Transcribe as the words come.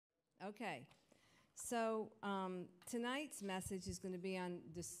Okay, so tonight's message is going to be on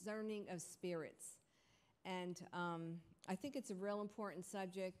discerning of spirits. And I think it's a real important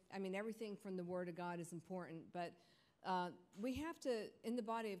subject. I mean, everything from the Word of God is important, but we have to, in the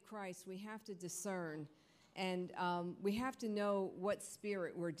body of Christ, we have to discern, and we have to know what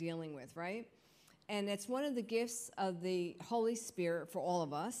spirit we're dealing with, right? And it's one of the gifts of the Holy Spirit for all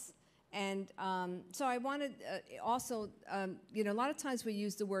of us. And so I wanted also, a lot of times we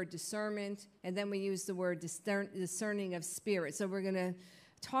use the word discernment, and then we use the word discerning of spirit. So we're going to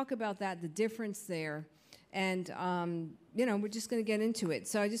talk about that, the difference there. And, we're just going to get into it.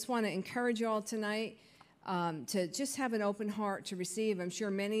 So I just want to encourage you all tonight to just have an open heart to receive. I'm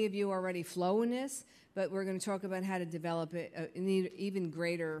sure many of you already flow in this, but we're going to talk about how to develop it in an even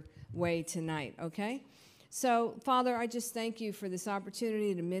greater way tonight, okay? So, Father, I just thank you for this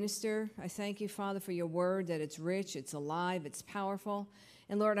opportunity to minister. I thank you, Father, for your word, that it's rich, it's alive, it's powerful.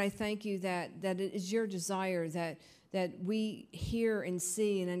 And, Lord, I thank you that it is your desire that we hear and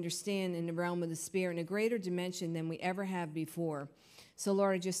see and understand in the realm of the Spirit in a greater dimension than we ever have before. So,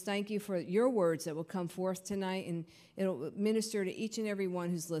 Lord, I just thank you for your words that will come forth tonight, and it'll minister to each and every one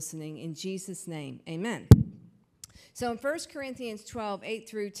who's listening. In Jesus' name, amen. So in 1 Corinthians 12, 8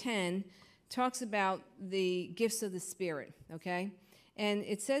 through 10, talks about the gifts of the Spirit, okay? And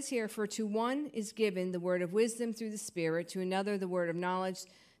it says here, for to one is given the word of wisdom through the Spirit, to another the word of knowledge,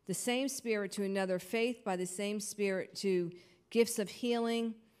 the same Spirit, to another faith by the same Spirit, to gifts of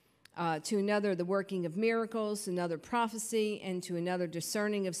healing, to another the working of miracles, to another prophecy, and to another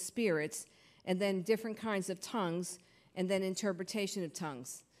discerning of spirits, and then different kinds of tongues, and then interpretation of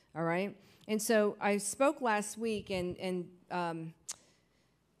tongues, all right? And so I spoke last week, and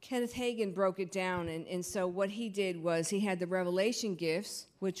Kenneth Hagin broke it down, and so what he did was he had the revelation gifts,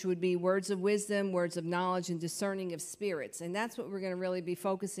 which would be words of wisdom, words of knowledge, and discerning of spirits, and that's what we're going to really be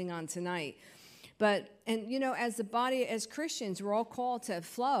focusing on tonight. But, as the body, as Christians, we're all called to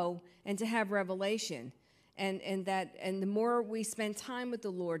flow and to have revelation, and the more we spend time with the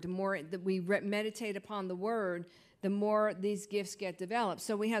Lord, the more that we meditate upon the Word, the more these gifts get developed.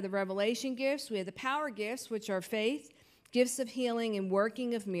 So we have the revelation gifts, we have the power gifts, which are faith, gifts of healing and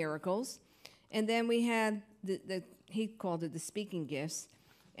working of miracles. And then we had, he called it the speaking gifts.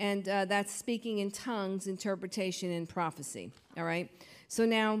 And that's speaking in tongues, interpretation, and prophecy. All right? So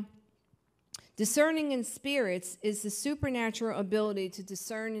now, discerning in spirits is the supernatural ability to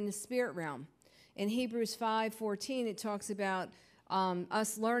discern in the spirit realm. In Hebrews 5:14, it talks about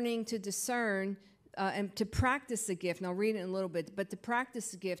us learning to discern and to practice the gift. And I'll read it in a little bit. But to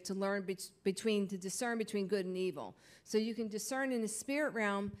practice the gift, to learn to discern between good and evil. So you can discern in the spirit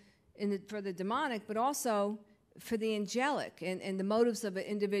realm for the demonic, but also for the angelic and the motives of an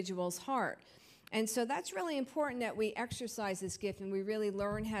individual's heart. And so that's really important that we exercise this gift and we really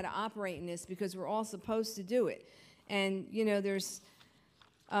learn how to operate in this, because we're all supposed to do it. And,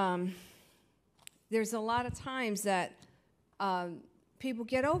 there's a lot of times that people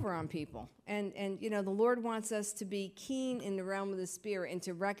get over on people. And the Lord wants us to be keen in the realm of the Spirit and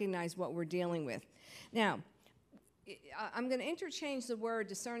to recognize what we're dealing with. Now, I'm going to interchange the word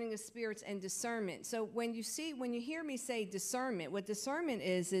discerning of spirits and discernment. So when you hear me say discernment, what discernment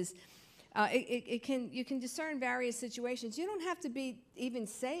is you can discern various situations. You don't have to be even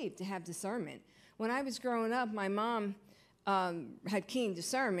saved to have discernment. When I was growing up, my mom had keen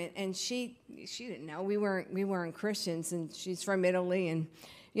discernment, and she didn't know. We weren't Christians, and she's from Italy, and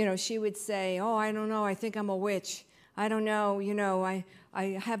she would say, "Oh, I don't know. I think I'm a witch. I don't know. I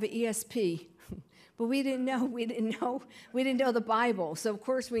have an ESP." But we didn't know. We didn't know the Bible. So of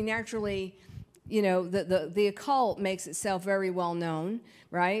course we naturally, the occult makes itself very well known,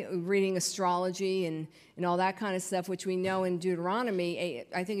 right? Reading astrology and all that kind of stuff, which we know in Deuteronomy.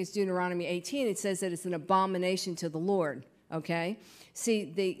 I think it's Deuteronomy 18. It says that it's an abomination to the Lord. Okay. See,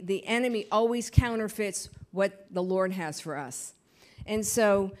 the enemy always counterfeits what the Lord has for us, and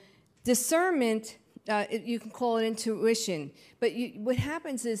so discernment. You can call it intuition, but what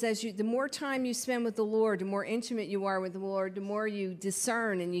happens is the more time you spend with the Lord, the more intimate you are with the Lord, the more you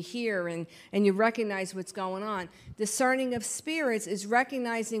discern and you hear and you recognize what's going on. Discerning of spirits is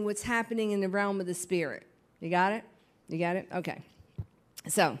recognizing what's happening in the realm of the Spirit. You got it? You got it? Okay.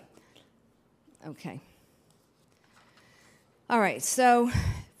 So, okay. All right, so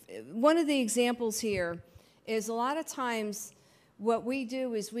one of the examples here is a lot of times what we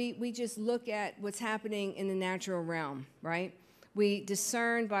do is we just look at what's happening in the natural realm, right? We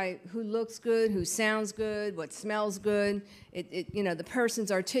discern by who looks good, who sounds good, what smells good. The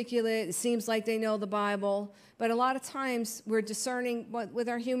person's articulate. It seems like they know the Bible. But a lot of times we're discerning with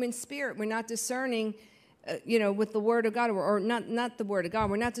our human spirit. We're not discerning with the Word of God, or not the Word of God.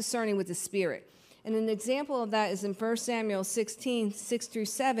 We're not discerning with the Spirit. And an example of that is in 1 Samuel 16, 6 through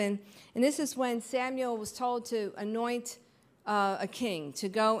 7. And this is when Samuel was told to anoint a king, to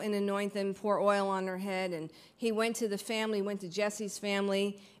go and anoint them, pour oil on their head. And he went to the family, went to Jesse's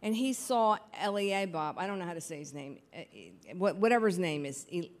family, and he saw Eliab. I don't know how to say his name. Whatever his name is.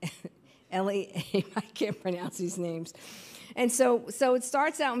 Eliab. I can't pronounce these names. And so it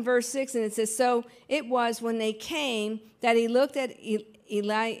starts out in verse 6, and it says, so it was when they came that he looked at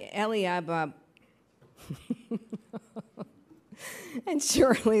Eliab. And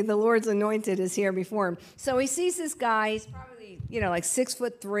surely the Lord's anointed is here before him. So he sees this guy. He's probably, like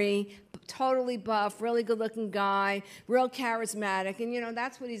 6'3", totally buff, really good-looking guy, real charismatic. And,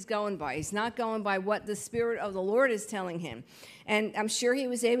 that's what he's going by. He's not going by what the Spirit of the Lord is telling him. And I'm sure he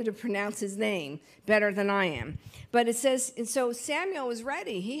was able to pronounce his name better than I am. But it says, and so Samuel was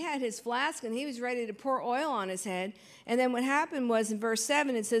ready. He had his flask, and he was ready to pour oil on his head. And then what happened was in verse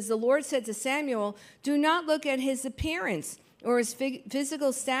 7, it says, the Lord said to Samuel, do not look at his appearance or his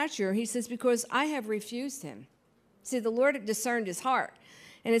physical stature. He says, because I have refused him. See, the Lord discerned his heart.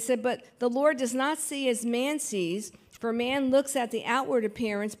 And it said, but the Lord does not see as man sees, for man looks at the outward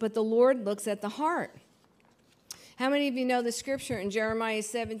appearance, but the Lord looks at the heart. How many of you know the scripture in Jeremiah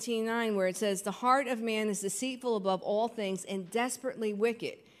 17:9 where it says, the heart of man is deceitful above all things and desperately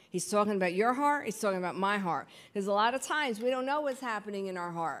wicked? He's talking about your heart. He's talking about my heart. Because a lot of times we don't know what's happening in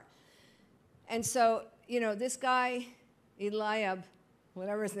our heart. And so, this guy, Eliab,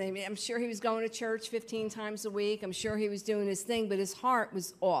 whatever his name is, I'm sure he was going to church 15 times a week. I'm sure he was doing his thing, but his heart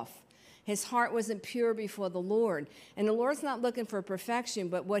was off. His heart wasn't pure before the Lord. And the Lord's not looking for perfection,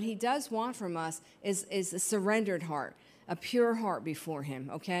 but what he does want from us is a surrendered heart, a pure heart before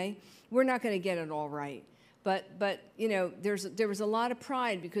him, okay? We're not going to get it all right. But there was a lot of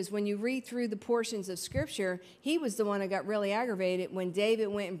pride, because when you read through the portions of Scripture, he was the one that got really aggravated when David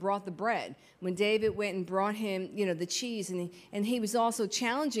went and brought the bread, when David went and brought him, the cheese, and he was also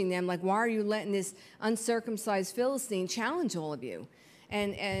challenging them, like, why are you letting this uncircumcised Philistine challenge all of you?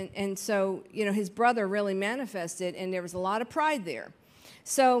 And so, his brother really manifested, and there was a lot of pride there.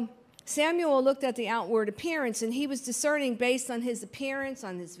 So Samuel looked at the outward appearance, and he was discerning based on his appearance,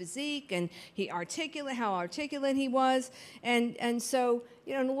 on his physique, and how articulate he was. And so,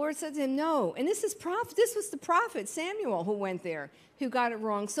 the Lord said to him, no. And this was the prophet Samuel who went there, who got it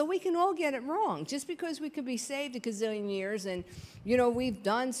wrong. So we can all get it wrong. Just because we could be saved a gazillion years, and, we've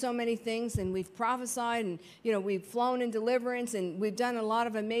done so many things, and we've prophesied, and, we've flown in deliverance, and we've done a lot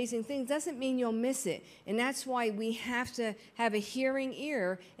of amazing things, doesn't mean you'll miss it. And that's why we have to have a hearing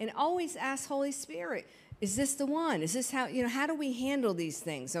ear and always ask Holy Spirit, is this the one? Is this how do we handle these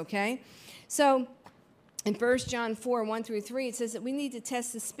things, okay? So in 1 John 4, 1 through 3, it says that we need to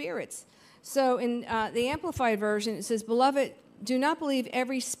test the spirits. So in the Amplified Version, it says, beloved, do not believe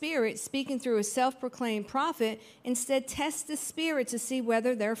every spirit speaking through a self-proclaimed prophet. Instead, test the spirit to see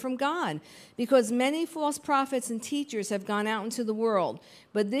whether they're from God. Because many false prophets and teachers have gone out into the world.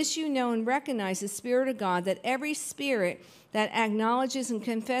 But this you know and recognize the Spirit of God, that every spirit that acknowledges and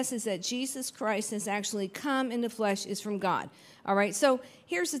confesses that Jesus Christ has actually come in the flesh is from God. All right, so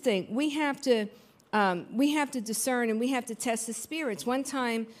here's the thing. We have to discern, and we have to test the spirits. One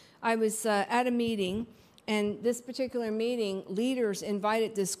time I was at a meeting, and this particular meeting, leaders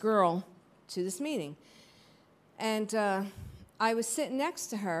invited this girl to this meeting. And I was sitting next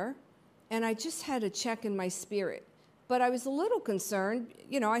to her, and I just had a check in my spirit. But I was a little concerned.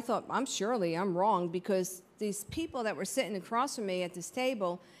 I thought, I'm wrong, because these people that were sitting across from me at this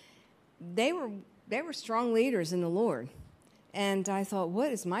table, they were strong leaders in the Lord. And I thought,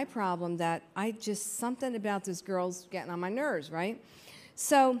 what is my problem that something about this girl's getting on my nerves, right?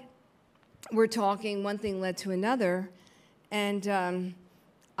 So we're talking, one thing led to another, and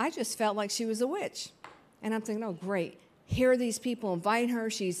I just felt like she was a witch. And I'm thinking, oh, great. Here these people invite her.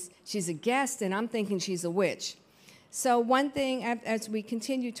 She's a guest, and I'm thinking she's a witch. So one thing, as we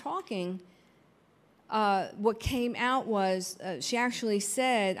continued talking, what came out was she actually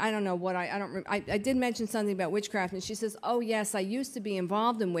said, I don't know what I did mention something about witchcraft, and she says, oh, yes, I used to be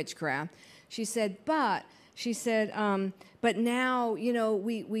involved in witchcraft. She said, but now,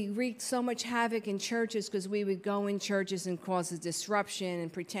 we wreaked so much havoc in churches because we would go in churches and cause a disruption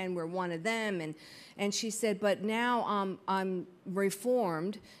and pretend we're one of them. And she said, but now I'm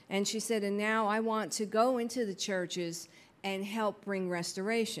reformed. And she said, and now I want to go into the churches and help bring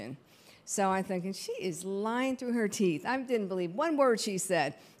restoration. So I'm thinking, she is lying through her teeth. I didn't believe one word she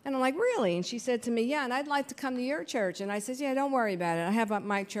said. And I'm like, really? And she said to me, yeah, and I'd like to come to your church. And I said, yeah, don't worry about it. I have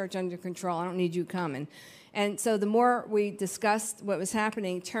my church under control. I don't need you coming. And so the more we discussed what was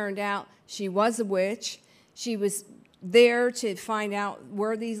happening, turned out she was a witch. She was there to find out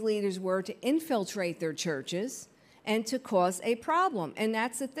where these leaders were, to infiltrate their churches and to cause a problem. And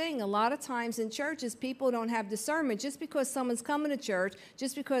that's the thing. A lot of times in churches, people don't have discernment. Just because someone's coming to church,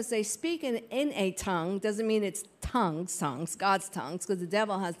 just because they speak in a tongue, doesn't mean it's tongues, God's tongues, because the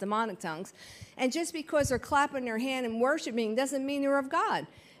devil has demonic tongues. And just because they're clapping their hand and worshiping doesn't mean they're of God.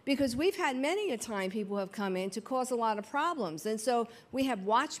 Because we've had many a time people have come in to cause a lot of problems. And so we have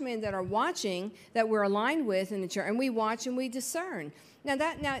watchmen that are watching that we're aligned with in the church, and we watch and we discern. Now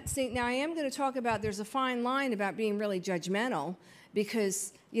I am going to talk about, there's a fine line about being really judgmental,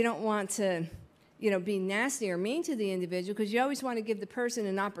 because you don't want to, be nasty or mean to the individual, because you always want to give the person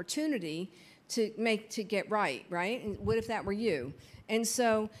an opportunity to get right? And what if that were you? And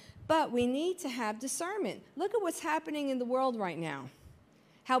so, but we need to have discernment. Look at what's happening in the world right now.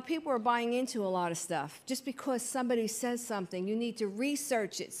 How people are buying into a lot of stuff. Just because somebody says something, you need to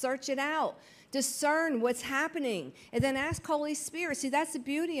research it, search it out, discern what's happening, and then ask Holy Spirit. See, that's the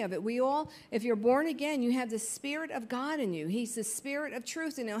beauty of it. We all, if you're born again, you have the Spirit of God in you. He's the Spirit of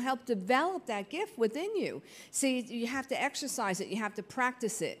truth, and He'll help develop that gift within you. See, you have to exercise it. You have to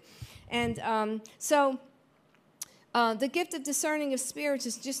practice it. And the gift of discerning of spirits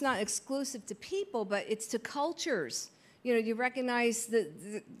is just not exclusive to people, but it's to cultures. You recognize the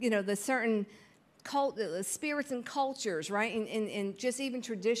certain spirits and cultures, right? And just even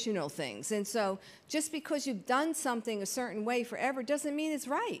traditional things. And so just because you've done something a certain way forever doesn't mean it's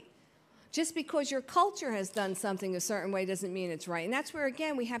right. Just because your culture has done something a certain way doesn't mean it's right. And that's where,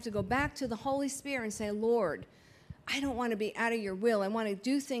 again, we have to go back to the Holy Spirit and say, Lord, I don't want to be out of your will. I want to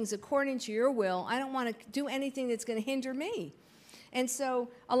do things according to your will. I don't want to do anything that's going to hinder me. And so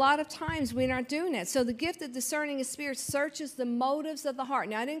a lot of times we're not doing that. So the gift of discerning of spirits searches the motives of the heart.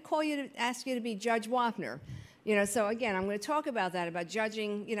 Now, I didn't ask you to be Judge Wapner. So again, I'm going to talk about that, about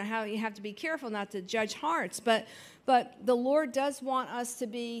judging, how you have to be careful not to judge hearts. But the Lord does want us to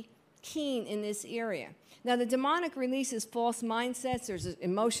be keen in this area. Now, the demonic releases false mindsets. There's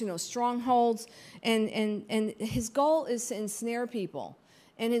emotional strongholds. And his goal is to ensnare people.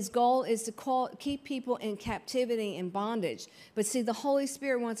 And his goal is to keep people in captivity and bondage. But see, the Holy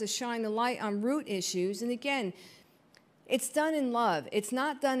Spirit wants to shine the light on root issues. And again, it's done in love. It's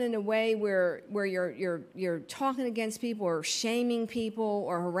not done in a way where you're talking against people or shaming people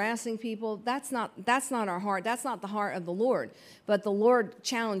or harassing people. That's not our heart. That's not the heart of the Lord. But the Lord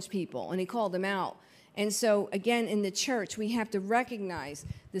challenged people, and He called them out. And so, again, in the church, we have to recognize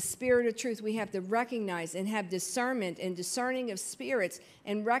the spirit of truth. We have to recognize and have discernment and discerning of spirits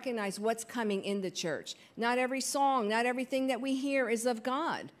and recognize what's coming in the church. Not every song, not everything that we hear is of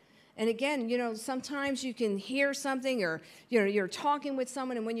God. And again, sometimes you can hear something, or, you're talking with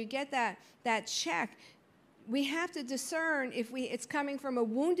someone, and when you get that check, we have to discern if it's coming from a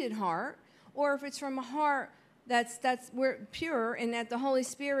wounded heart or if it's from a heart that's pure, and that the Holy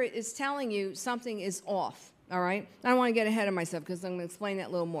Spirit is telling you something is off, all right? I don't want to get ahead of myself, because I'm going to explain that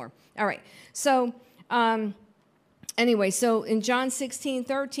a little more. All right, so anyway, so in John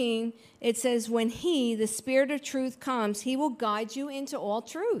 16:13, it says, when He, the Spirit of truth, comes, He will guide you into all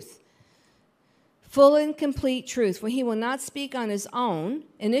truth, full and complete truth. For He will not speak on His own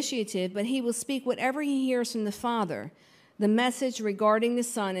initiative, but He will speak whatever He hears from the Father, the message regarding the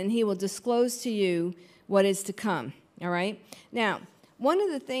Son, and He will disclose to you what is to come, all right? Now, one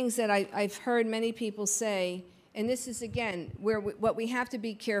of the things that I've heard many people say, and this is, again, what we have to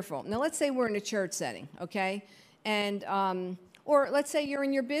be careful. Now, let's say we're in a church setting, okay? And, or let's say you're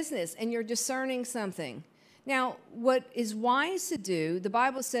in your business and you're discerning something. Now, what is wise to do, the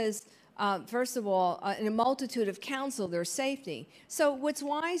Bible says, first of all, in a multitude of counsel, there's safety. So what's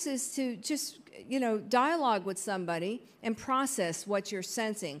wise is to just, dialogue with somebody and process what you're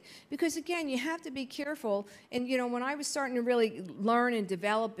sensing. Because, again, you have to be careful. And, when I was starting to really learn and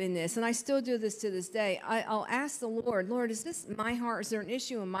develop in this, and I still do this to this day, I'll ask the Lord, is this my heart? Is there an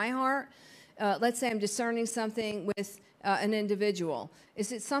issue in my heart? Let's say I'm discerning something with an individual.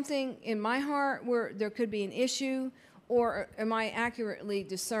 Is it something in my heart where there could be an issue, or am I accurately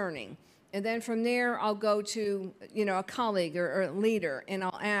discerning? And then from there, I'll go to, a colleague or a leader, and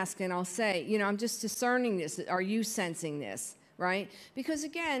I'll ask and I'll say, I'm just discerning this. Are you sensing this, right? Because,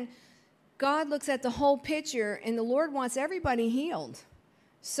 again, God looks at the whole picture, and the Lord wants everybody healed.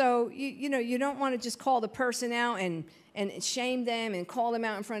 So, you don't want to just call the person out and shame them and call them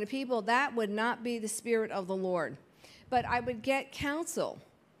out in front of people. That would not be the Spirit of the Lord. But I would get counsel,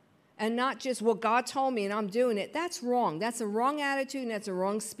 and not just, well, God told me and I'm doing it. That's wrong. That's a wrong attitude, and that's a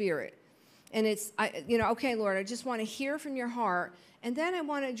wrong spirit. And it's, okay, Lord, I just want to hear from your heart. And then I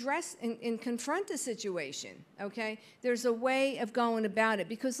want to address and confront the situation, okay? There's a way of going about it.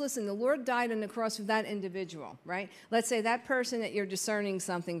 Because, listen, the Lord died on the cross for that individual, right? Let's say that person that you're discerning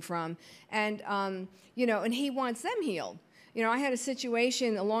something from, and, and he wants them healed. I had a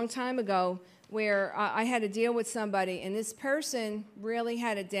situation a long time ago where I had to deal with somebody, and this person really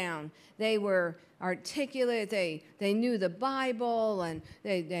had it down. They were articulate, they knew the Bible, and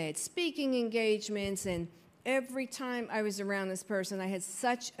they had speaking engagements, and every time I was around this person, I had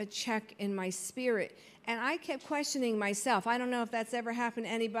such a check in my spirit. And I kept questioning myself. I don't know if that's ever happened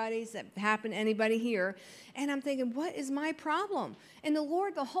to anybody. Has that happened to anybody here? And I'm thinking, what is my problem? And the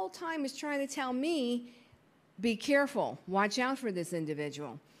Lord the whole time is trying to tell me, be careful. Watch out for this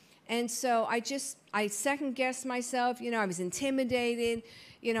individual. And so I second-guessed myself. I was intimidated.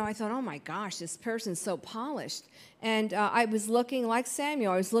 I thought, oh, my gosh, this person's so polished. And I was looking, like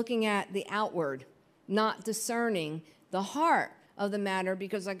Samuel, I was looking at the outward, not discerning the heart of the matter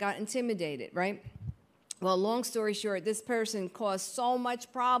because I got intimidated, right? Well, long story short, this person caused so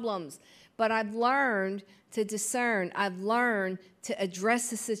much problems, but I've learned to discern. I've learned to address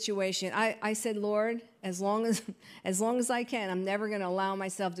the situation. I said, Lord, as long as I can, I'm never going to allow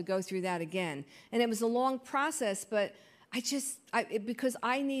myself to go through that again. And it was a long process, but because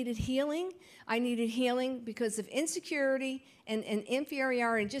I needed healing. I needed healing because of insecurity and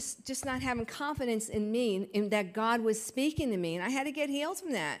inferiority, and just not having confidence in me, in that God was speaking to me. And I had to get healed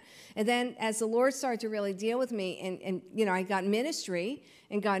from that. And then as the Lord started to really deal with me, and I got ministry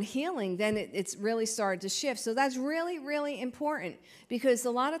and got healing, then it's really started to shift. So that's really, really important, because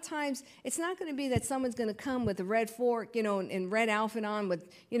a lot of times it's not going to be that someone's going to come with a red fork, and red outfit on with,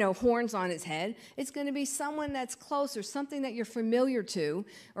 horns on his head. It's going to be someone that's close, or something that you're familiar to,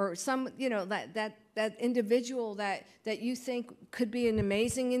 or some, that individual that you think could be an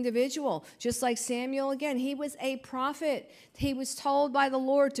amazing individual. Just like Samuel, again, he was a prophet. He was told by the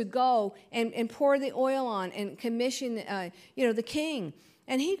Lord to go and pour the oil on and commission, the king.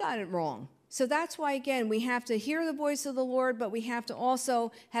 And he got it wrong. So that's why, again, we have to hear the voice of the Lord, but we have to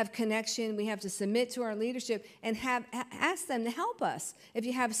also have connection. We have to submit to our leadership and ask them to help us if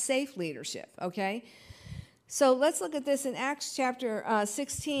you have safe leadership, okay? So let's look at this in Acts chapter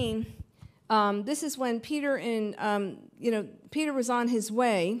 16. This is when Peter Peter was on his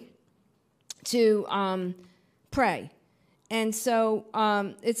way to pray. And so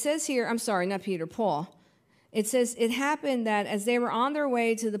it says here, I'm sorry, not Peter, Paul. It says, it happened that as they were on their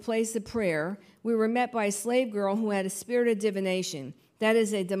way to the place of prayer, we were met by a slave girl who had a spirit of divination. That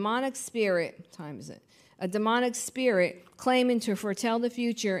is a demonic spirit. What time is it? A demonic spirit claiming to foretell the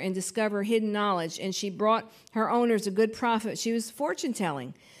future and discover hidden knowledge. And she brought her owners a good profit. She was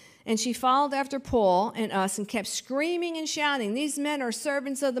fortune-telling. And she followed after Paul and us and kept screaming and shouting, "These men are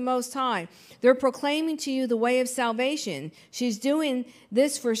servants of the Most High. They're proclaiming to you the way of salvation." She was doing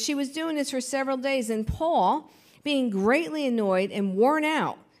this for several days. And Paul, being greatly annoyed and worn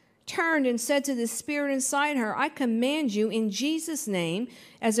out, turned and said to the spirit inside her, "I command you in Jesus' name,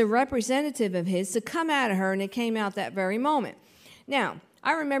 as a representative of his, to come out of her." And it came out that very moment. Now,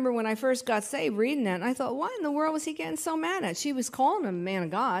 I remember when I first got saved reading that, and I thought, why in the world was he getting so mad at? She was calling him a man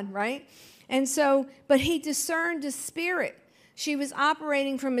of God, right? And so, but he discerned the spirit. She was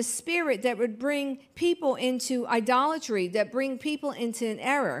operating from a spirit that would bring people into idolatry, that bring people into an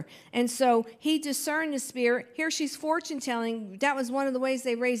error. And so he discerned the spirit. Here she's fortune telling. That was one of the ways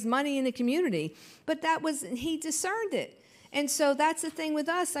they raised money in the community. But he discerned it. And so that's the thing with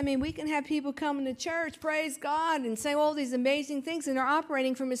us. I mean, we can have people come to church, praise God, and say all these amazing things, and they're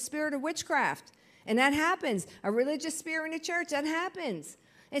operating from a spirit of witchcraft. And that happens. A religious spirit in the church, that happens.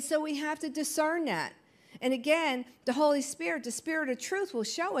 And so we have to discern that. And again, the Holy Spirit, the Spirit of truth will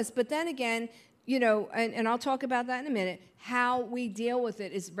show us. But then again, and I'll talk about that in a minute, how we deal with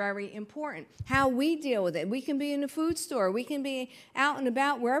it is very important. How we deal with it. We can be in a food store. We can be out and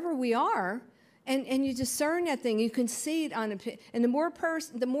about wherever we are. And you discern that thing. You can see it on and the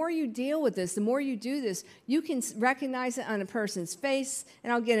more you deal with this, the more you do this, you can recognize it on a person's face.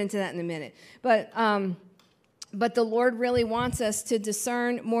 And I'll get into that in a minute. But the Lord really wants us to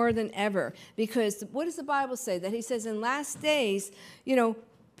discern more than ever, because what does the Bible say? That He says in last days,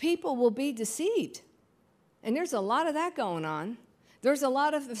 people will be deceived, and there's a lot of that going on. There's a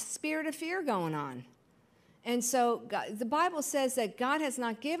lot of spirit of fear going on. And so the Bible says that God has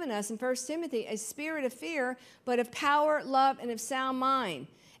not given us, in 1 Timothy, a spirit of fear, but of power, love, and of sound mind.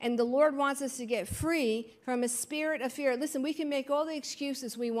 And the Lord wants us to get free from a spirit of fear. Listen, we can make all the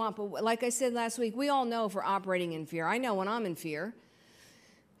excuses we want, but like I said last week, we all know if we're operating in fear. I know when I'm in fear.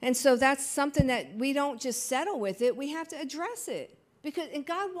 And so that's something that we don't just settle with it. We have to address it. Because and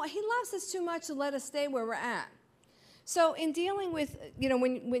God, He loves us too much to let us stay where we're at. So in dealing with,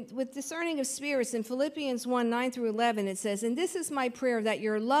 with discerning of spirits, in Philippians 1:9-11, it says, "And this is my prayer, that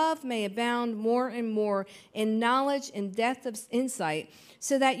your love may abound more and more in knowledge and depth of insight,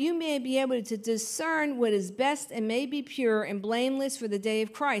 so that you may be able to discern what is best and may be pure and blameless for the day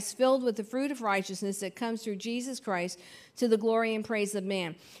of Christ, filled with the fruit of righteousness that comes through Jesus Christ to the glory and praise of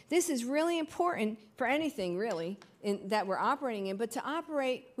man." This is really important for anything, really, that we're operating in. But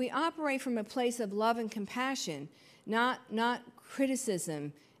we operate from a place of love and compassion, not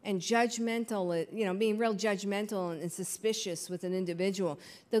criticism and judgmental, being real judgmental and suspicious with an individual.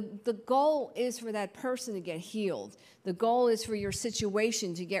 The goal is for that person to get healed. The goal is for your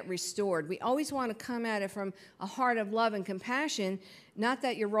situation to get restored. We always want to come at it from a heart of love and compassion, not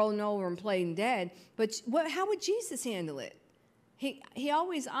that you're rolling over and playing dead, but how would Jesus handle it? He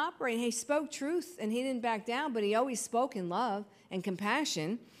always operated, he spoke truth and he didn't back down, but he always spoke in love and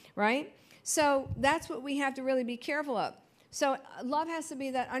compassion, right? So that's what we have to really be careful of. So love has to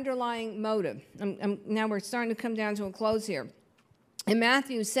be that underlying motive. Now we're starting to come down to a close here. In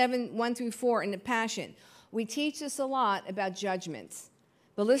Matthew 7:1-4 in the Passion, we teach us a lot about judgments.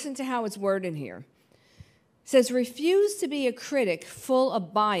 But listen to how it's worded here. It says, "Refuse to be a critic full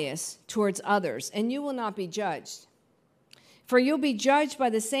of bias towards others, and you will not be judged. For you'll be judged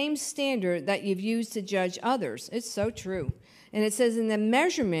by the same standard that you've used to judge others." It's so true. And it says, "In the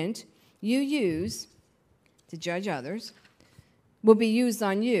measurement you use to judge others will be used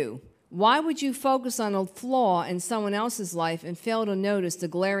on you. Why would you focus on a flaw in someone else's life and fail to notice the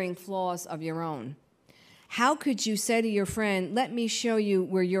glaring flaws of your own? How could you say to your friend, 'Let me show you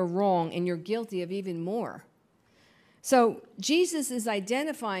where you're wrong,' and you're guilty of even more?" So Jesus is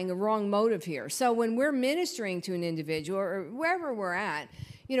identifying a wrong motive here. So when we're ministering to an individual or wherever we're at,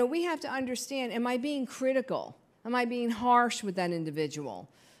 we have to understand, am I being critical? Am I being harsh with that individual?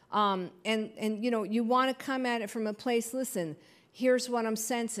 You want to come at it from a place, listen, here's what I'm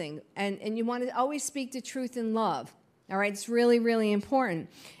sensing. And you want to always speak the truth in love. All right, it's really, really important.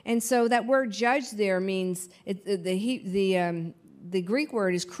 And so that word "judge" there means, the Greek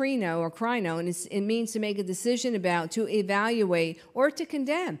word is krino, and it means to make a decision about, to evaluate, or to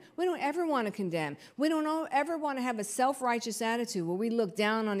condemn. We don't ever want to condemn. We don't ever want to have a self-righteous attitude where we look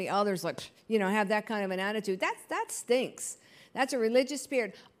down on the others like, have that kind of an attitude. That stinks. That's a religious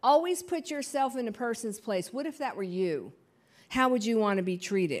spirit. Always put yourself in a person's place. What if that were you? How would you want to be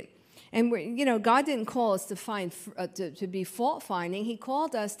treated? And God didn't call us to be fault finding. He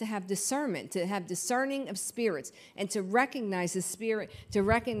called us to have discernment, to have discerning of spirits, and to recognize the spirit, to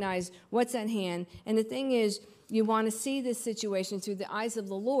recognize what's at hand. And the thing is, you want to see this situation through the eyes of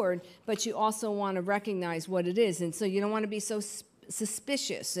the Lord, but you also want to recognize what it is. And so you don't want to be so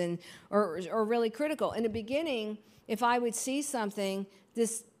suspicious or really critical. In the beginning, if I would see something,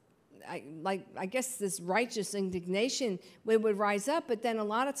 I guess this righteous indignation would rise up, but then a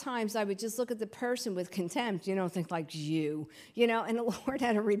lot of times I would just look at the person with contempt, think like and the Lord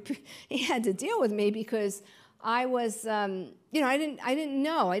had to deal with me because I was, I didn't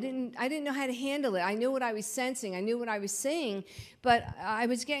know how to handle it. I knew what I was sensing, I knew what I was seeing, but I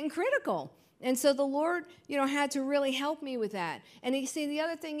was getting critical. And so the Lord, had to really help me with that. And you see, the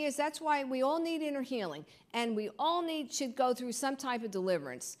other thing is, that's why we all need inner healing. And we all should go through some type of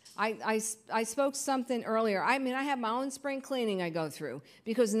deliverance. I spoke something earlier. I have my own spring cleaning I go through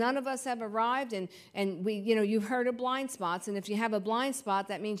because none of us have arrived. And we, you've heard of blind spots. And if you have a blind spot,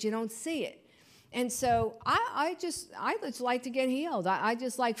 that means you don't see it. And so I just like to get healed. I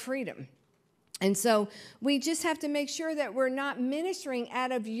just like freedom. And so we just have to make sure that we're not ministering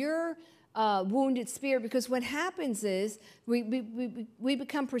out of your wounded spirit, because what happens is we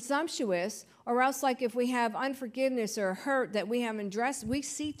become presumptuous, or else, like if we have unforgiveness or hurt that we haven't addressed, we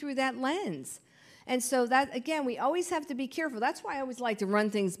see through that lens. And so that, again, we always have to be careful. That's why I always like to run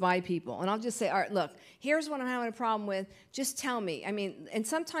things by people. And I'll just say, all right, look, here's what I'm having a problem with. Just tell me. And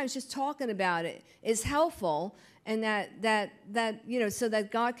sometimes just talking about it is helpful. And so that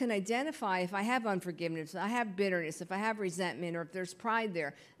God can identify if I have unforgiveness, if I have bitterness, if I have resentment, or if there's pride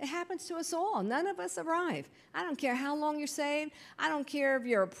there. It happens to us all. None of us arrive. I don't care how long you're saved. I don't care if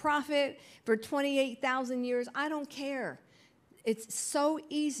you're a prophet for 28,000 years. I don't care. It's so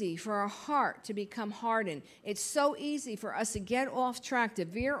easy for our heart to become hardened. It's so easy for us to get off track, to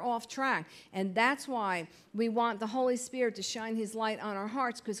veer off track. And that's why we want the Holy Spirit to shine His light on our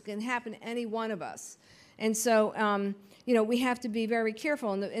hearts, because it can happen to any one of us. And so, we have to be very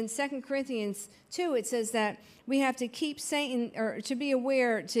careful. In 2 Corinthians 2, it says that we have to keep Satan, or to be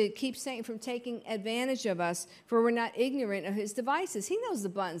aware, to keep Satan from taking advantage of us, for we're not ignorant of his devices. He knows the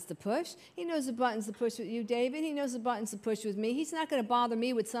buttons to push. He knows the buttons to push with you, David. He knows the buttons to push with me. He's not going to bother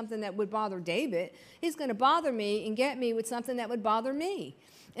me with something that would bother David. He's going to bother me and get me with something that would bother me.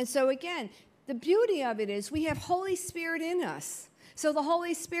 And so again, the beauty of it is we have Holy Spirit in us. So the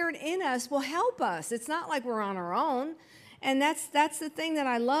Holy Spirit in us will help us. It's not like we're on our own. And that's the thing that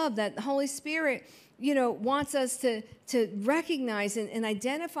I love, that the Holy Spirit, wants us to recognize and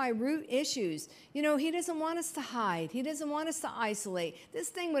identify root issues. He doesn't want us to hide. He doesn't want us to isolate. This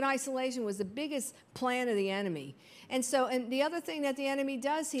thing with isolation was the biggest plan of the enemy. And the other thing that the enemy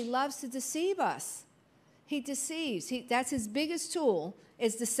does, he loves to deceive us. He deceives. That's his biggest tool,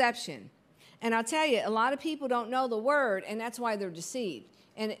 is deception. And I'll tell you, a lot of people don't know the word, and that's why they're deceived.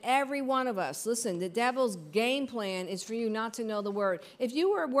 And every one of us, listen, the devil's game plan is for you not to know the word. If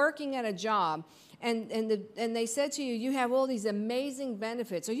you were working at a job and they said to you, you have all these amazing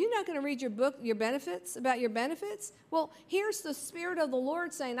benefits, are you not going to read your book, your benefits, about your benefits? Well, here's the Spirit of the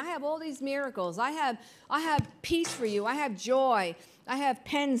Lord saying, I have all these miracles. I have peace for you. I have joy. I have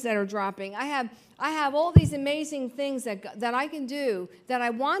pens that are dropping. I have all these amazing things that I can do, that I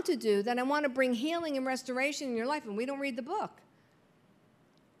want to do, that I want to bring healing and restoration in your life, and we don't read the book.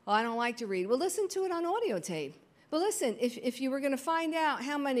 Well, I don't like to read. Well, listen to it on audio tape. But listen, if you were going to find out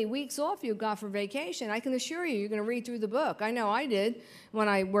how many weeks off you got for vacation, I can assure you, you're going to read through the book. I know I did when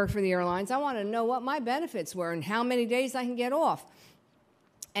I worked for the airlines. I wanted to know what my benefits were and how many days I can get off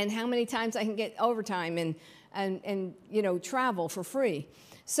and how many times I can get overtime and travel for free.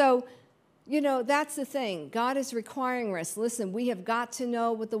 So, that's the thing. God is requiring us. Listen, we have got to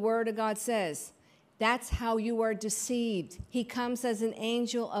know what the Word of God says. That's how you are deceived. He comes as an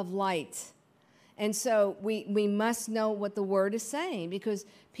angel of light. And so we must know what the Word is saying, because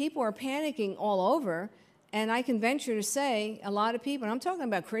people are panicking all over. And I can venture to say a lot of people, and I'm talking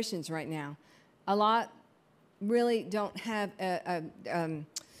about Christians right now, a lot really don't have a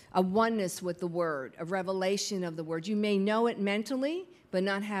oneness with the Word, a revelation of the Word. You may know it mentally, but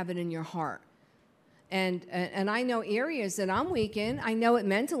not have it in your heart. And I know areas that I'm weak in. I know it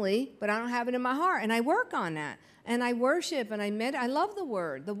mentally, but I don't have it in my heart. And I work on that. And I worship and I love the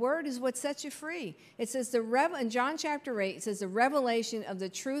Word. The Word is what sets you free. It says in John chapter 8, it says the revelation of the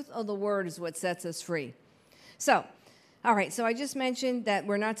truth of the Word is what sets us free. So, all right, so I just mentioned that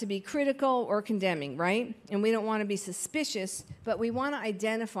we're not to be critical or condemning, right? And we don't want to be suspicious, but we want to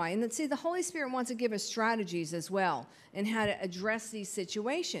identify. And then, see, the Holy Spirit wants to give us strategies as well in how to address these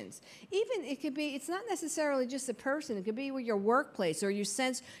situations. Even it could be, it's not necessarily just a person. It could be with your workplace, or you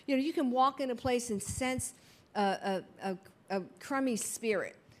sense, you can walk in a place and sense a crummy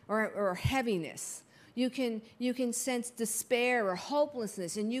spirit or heaviness. You can sense despair or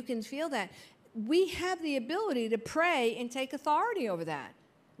hopelessness, and you can feel that. We have the ability to pray and take authority over that.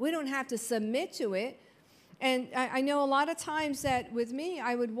 We don't have to submit to it. And I know a lot of times that with me,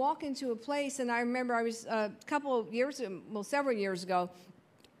 I would walk into a place, and I remember I was several years ago,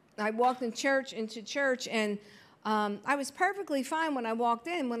 I walked into church, and I was perfectly fine when I walked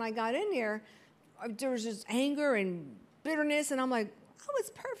in. When I got in there was just anger and bitterness, and I'm like, I was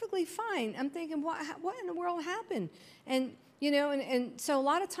perfectly fine. I'm thinking, what in the world happened? And so a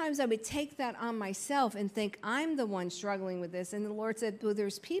lot of times I would take that on myself and think I'm the one struggling with this. And the Lord said, well,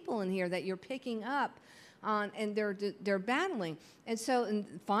 there's people in here that you're picking up on, and they're battling. And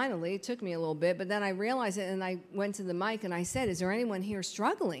finally, it took me a little bit, but then I realized it, and I went to the mic and I said, is there anyone here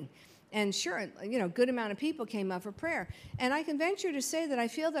struggling? And sure, a good amount of people came up for prayer. And I can venture to say that I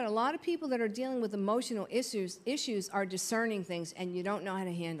feel that a lot of people that are dealing with emotional issues are discerning things, and you don't know how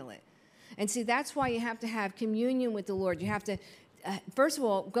to handle it. And see, that's why you have to have communion with the Lord. You have to, first of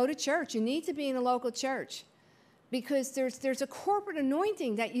all, go to church. You need to be in a local church, because there's a corporate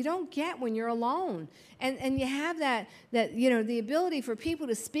anointing that you don't get when you're alone. And you have that the ability for people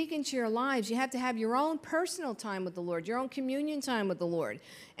to speak into your lives. You have to have your own personal time with the Lord, your own communion time with the Lord.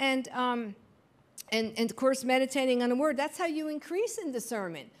 And of course, meditating on the Word. That's how you increase in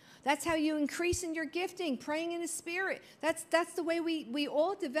discernment. That's how you increase in your gifting, praying in the Spirit. That's the way we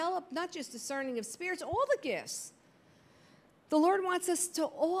all develop, not just discerning of spirits, all the gifts. The Lord wants us to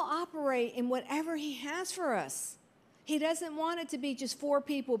all operate in whatever He has for us. He doesn't want it to be just for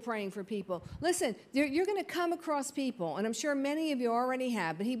people praying for people. Listen, you're going to come across people, and I'm sure many of you already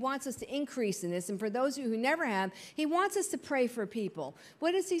have, but He wants us to increase in this. And for those of you who never have, He wants us to pray for people.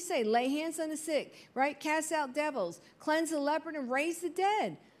 What does He say? Lay hands on the sick, right? Cast out devils, cleanse the leper, and raise the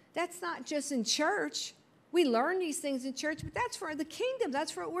dead. That's not just in church. We learn these things in church, but that's for the kingdom.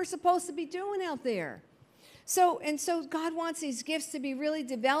 That's for what we're supposed to be doing out there. So God wants these gifts to be really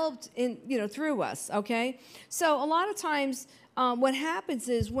developed through us, okay? So a lot of times what happens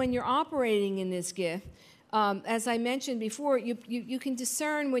is when you're operating in this gift, as I mentioned before, you can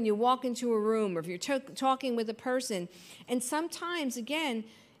discern when you walk into a room or if you're talking with a person. And sometimes, again,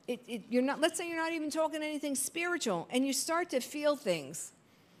 you're not, let's say you're not even talking anything spiritual, and you start to feel things.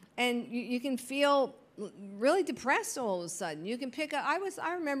 And you can feel really depressed all of a sudden. You can pick up,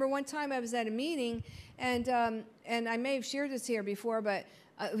 I remember one time I was at a meeting, and I may have shared this here before, but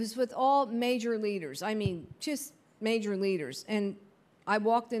it was with all major leaders. I mean, just major leaders. And I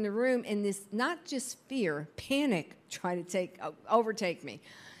walked in the room, and this, not just fear, panic tried to overtake me.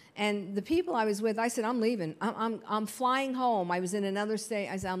 And the people I was with, I said, I'm leaving. I'm flying home. I was in another state.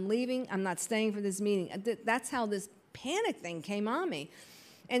 I said, I'm leaving. I'm not staying for this meeting. That's how this panic thing came on me.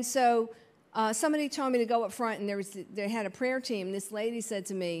 And so somebody told me to go up front, and they had a prayer team. And this lady said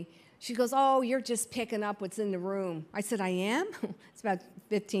to me, she goes, oh, you're just picking up what's in the room. I said, I am? It's about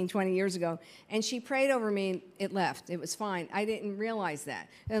 15, 20 years ago. And she prayed over me, and it left. It was fine. I didn't realize that.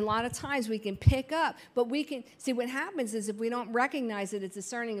 And a lot of times we can pick up, but we can, see what happens is if we don't recognize that it's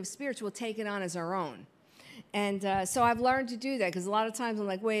discerning of spirits, we'll take it on as our own. And so I've learned to do that, because a lot of times I'm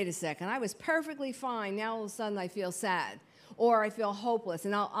like, wait a second, I was perfectly fine. Now all of a sudden I feel sad. Or I feel hopeless,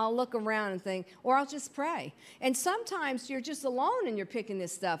 and I'll look around and think, or I'll just pray. And sometimes you're just alone and you're picking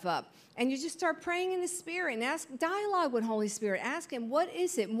this stuff up. And you just start praying in the Spirit and dialogue with Holy Spirit. Ask Him, what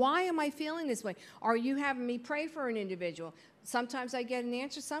is it? Why am I feeling this way? Are you having me pray for an individual? Sometimes I get an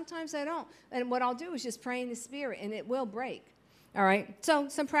answer, sometimes I don't. And what I'll do is just pray in the Spirit, and it will break. All right? So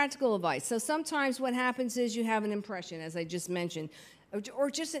some practical advice. So sometimes what happens is you have an impression, as I just mentioned, or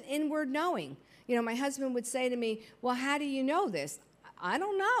just an inward knowing. You know, my husband would say to me, well, how do you know this? I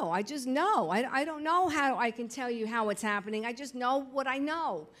don't know. I just know. I don't know how I can tell you how it's happening. I just know what I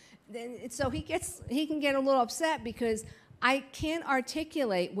know. So he can get a little upset because I can't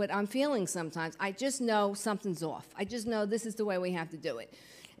articulate what I'm feeling sometimes. I just know something's off. I just know this is the way we have to do it.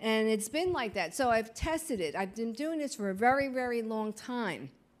 And it's been like that. So I've tested it. I've been doing this for a very, very long time.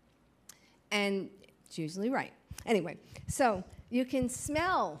 And it's usually right. Anyway, so you can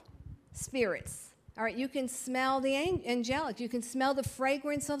smell spirits. All right, you can smell the angelic. You can smell the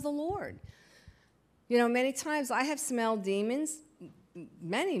fragrance of the Lord. You know, many times I have smelled demons,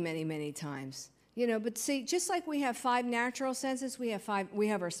 many, many, many times. You know, but see, just like we have 5 natural senses, we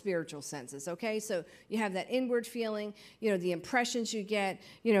have our spiritual senses, okay? So you have that inward feeling, you know, the impressions you get,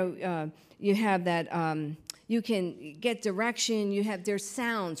 you know, you have that, you can get direction, there's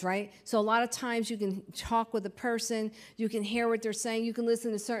sounds, right? So a lot of times you can talk with a person, you can hear what they're saying, you can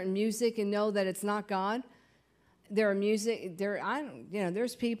listen to certain music and know that it's not God. There's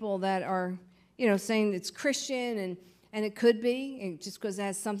people that are, you know, saying it's Christian, and it could be, just because it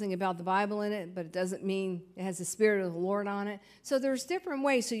has something about the Bible in it, but it doesn't mean it has the Spirit of the Lord on it. So there's different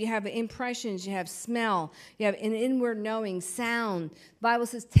ways. So you have impressions, you have smell, you have an inward knowing, sound. The Bible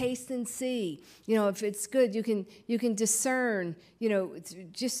says taste and see. You know, if it's good, you can discern, you know,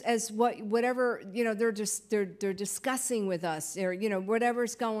 just as whatever, you know, they're discussing with us, or, you know,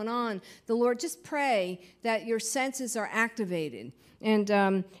 whatever's going on. The Lord, just pray that your senses are activated.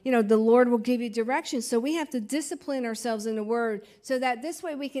 And, you know, the Lord will give you direction. So we have to discipline ourselves in the Word so that this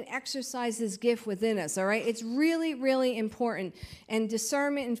way we can exercise His gift within us, all right? It's really, really important. And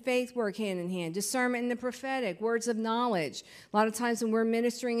discernment and faith work hand in hand. Discernment and the prophetic, words of knowledge. A lot of times when we're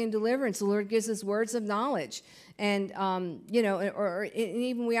ministering in deliverance, the Lord gives us words of knowledge. And, you know, or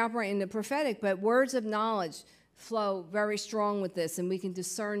even we operate in the prophetic, but words of knowledge flow very strong with this, and we can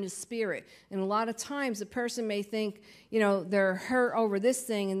discern the Spirit. And a lot of times a person may think, you know, they're hurt over this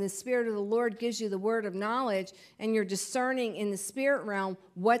thing, and the Spirit of the Lord gives you the word of knowledge, and you're discerning in the spirit realm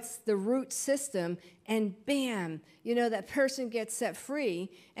what's the root system, and bam, you know, that person gets set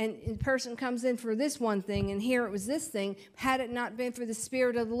free, and the person comes in for this one thing, and here it was this thing. Had it not been for the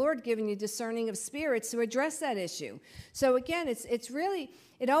Spirit of the Lord giving you discerning of spirits to address that issue. So again, it's really,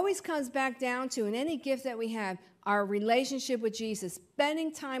 it always comes back down to, in any gift that we have, our relationship with Jesus,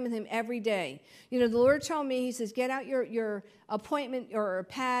 spending time with Him every day. You know, the Lord told me, He says, get out your appointment or a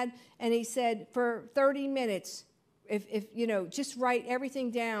pad, and He said, for 30 minutes, if you know, just write everything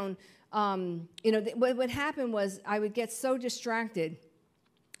down. You know, what happened was I would get so distracted,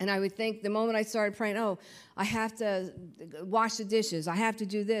 and I would think the moment I started praying, oh, I have to wash the dishes, I have to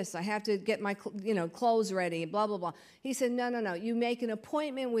do this, I have to get my clothes ready, blah, blah, blah. He said, no, you make an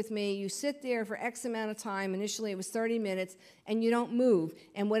appointment with me, you sit there for X amount of time, initially it was 30 minutes, and you don't move.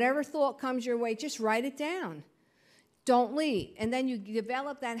 And whatever thought comes your way, just write it down. Don't leave. And then you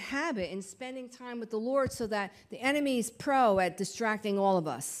develop that habit in spending time with the Lord, so that the enemy is pro at distracting all of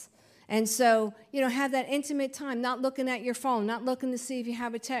us. And so, have that intimate time, not looking at your phone, not looking to see if you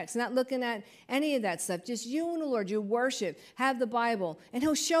have a text, not looking at any of that stuff. Just you and the Lord, you worship, have the Bible, and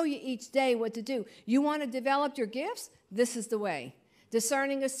he'll show you each day what to do. You want to develop your gifts? This is the way.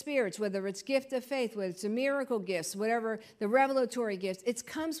 Discerning of spirits, whether it's gift of faith, whether it's a miracle gifts, whatever the revelatory gifts, it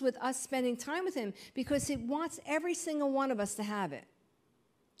comes with us spending time with him because he wants every single one of us to have it.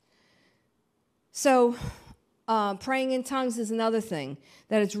 So praying in tongues is another thing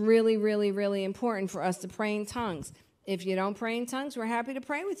that it's really, really, really important for us to pray in tongues. If you don't pray in tongues, we're happy to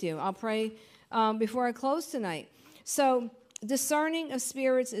pray with you. I'll pray before I close tonight. So discerning of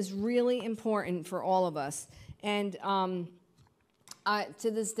spirits is really important for all of us. And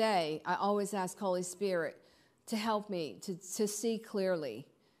to this day, I always ask Holy Spirit to help me to see clearly.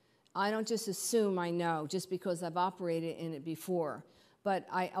 I don't just assume I know just because I've operated in it before, but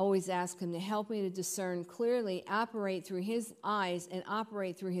I always ask him to help me to discern clearly, operate through his eyes and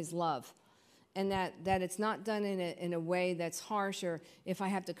operate through his love. And that it's not done in a way that's harsh or if I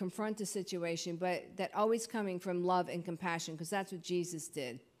have to confront the situation, but that always coming from love and compassion because that's what Jesus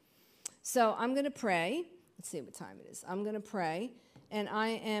did. So I'm going to pray. Let's see what time it is. I'm going to pray. And I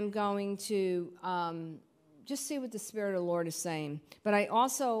am going to just see what the Spirit of the Lord is saying. But I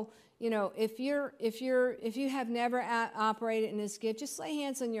also, if you have never operated in this gift, just lay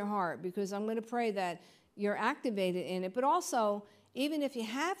hands on your heart because I'm going to pray that you're activated in it. But also, even if you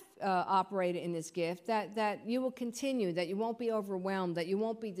have operated in this gift, that you will continue, that you won't be overwhelmed, that you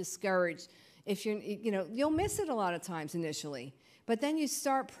won't be discouraged. If you'll miss it a lot of times initially, but then you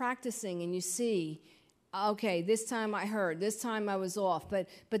start practicing and you see. Okay, this time I heard, this time I was off. But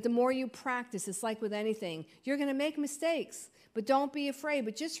the more you practice, it's like with anything, you're going to make mistakes. But don't be afraid.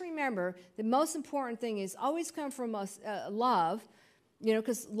 But just remember, the most important thing is always come from love,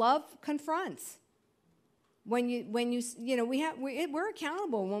 because love confronts. We're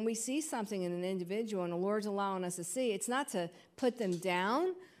accountable when we see something in an individual and the Lord's allowing us to see. It's not to put them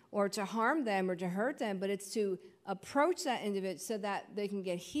down or to harm them or to hurt them, but it's to approach that individual so that they can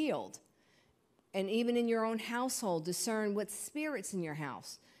get healed. And even in your own household, discern what spirit's in your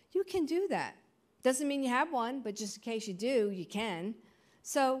house. You can do that. Doesn't mean you have one, but just in case you do, you can.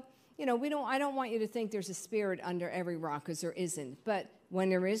 So, I don't want you to think there's a spirit under every rock, because there isn't. But when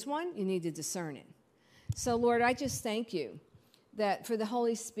there is one, you need to discern it. So, Lord, I just thank you that for the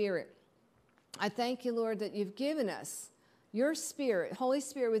Holy Spirit. I thank you, Lord, that you've given us your Spirit, Holy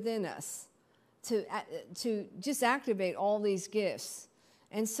Spirit within us, to just activate all these gifts.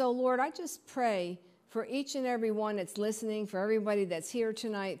 And so, Lord, I just pray for each and every one that's listening, for everybody that's here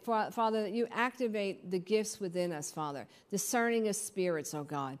tonight, Father, that you activate the gifts within us, Father, discerning of spirits, oh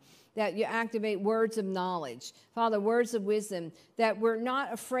God, that you activate words of knowledge, Father, words of wisdom, that we're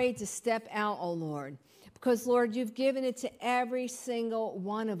not afraid to step out, oh Lord, because, Lord, you've given it to every single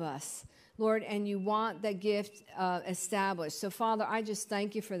one of us, Lord, and you want that gift established. So, Father, I just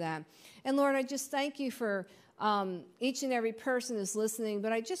thank you for that. And, Lord, I just thank you for each and every person is listening,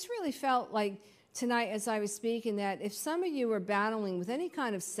 but I just really felt like tonight as I was speaking that if some of you were battling with any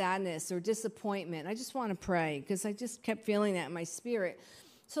kind of sadness or disappointment, I just want to pray because I just kept feeling that in my spirit.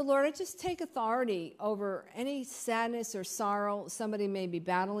 So, Lord, I just take authority over any sadness or sorrow somebody may be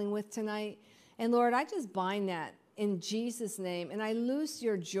battling with tonight. And, Lord, I just bind that in Jesus' name, and I loose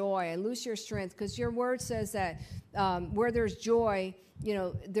your joy, I loose your strength, because your word says that where there's joy,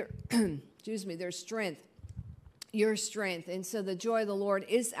 there's strength. Your strength. And so the joy of the Lord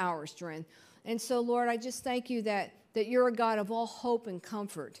is our strength. And so, Lord, I just thank you that you're a God of all hope and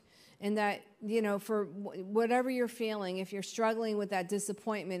comfort. And that, for whatever you're feeling, if you're struggling with that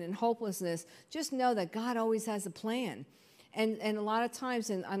disappointment and hopelessness, just know that God always has a plan. And a lot of times,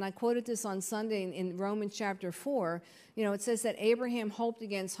 and I quoted this on Sunday in Romans chapter 4, it says that Abraham hoped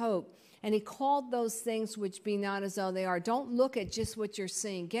against hope. And he called those things which be not as though they are. Don't look at just what you're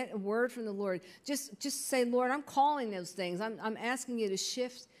seeing. Get a word from the Lord. Just say, Lord, I'm calling those things. I'm asking you to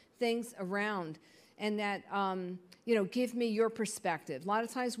shift things around. And that, give me your perspective. A lot of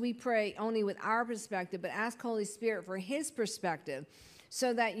times we pray only with our perspective, but ask Holy Spirit for his perspective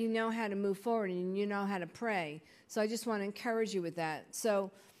so that you know how to move forward and you know how to pray. So I just want to encourage you with that. So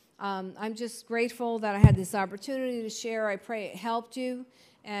I'm just grateful that I had this opportunity to share. I pray it helped you.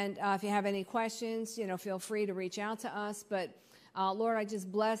 And if you have any questions, feel free to reach out to us. But, Lord, I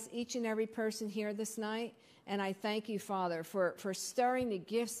just bless each and every person here this night. And I thank you, Father, for stirring the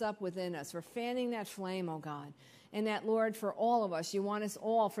gifts up within us, for fanning that flame, oh God. And that, Lord, for all of us, you want us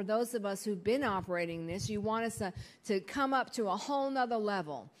all, for those of us who've been operating this, you want us to come up to a whole nother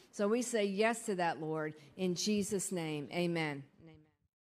level. So we say yes to that, Lord, in Jesus' name. Amen.